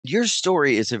your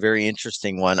story is a very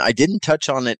interesting one. I didn't touch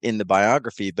on it in the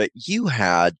biography, but you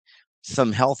had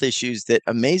some health issues that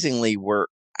amazingly were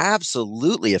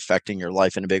absolutely affecting your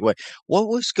life in a big way. What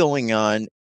was going on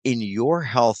in your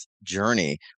health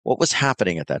journey? What was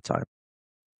happening at that time?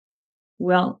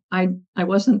 Well, I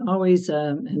wasn't always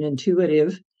an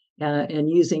intuitive and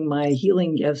using my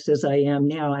healing gifts as I am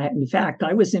now. In fact,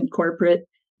 I was in corporate,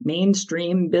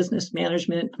 mainstream business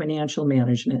management, financial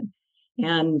management,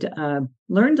 and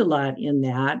learned a lot in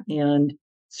that, and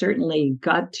certainly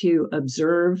got to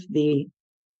observe the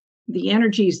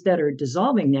energies that are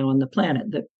dissolving now on the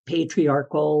planet, the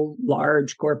patriarchal,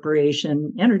 large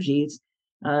corporation energies.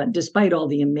 Despite all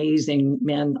the amazing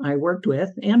men I worked with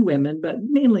and women, but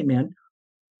mainly men.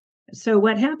 So,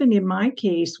 what happened in my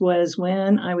case was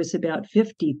when I was about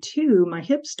 52, my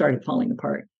hips started falling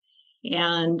apart.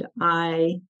 And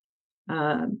I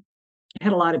uh,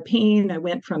 had a lot of pain. I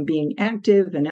went from being active and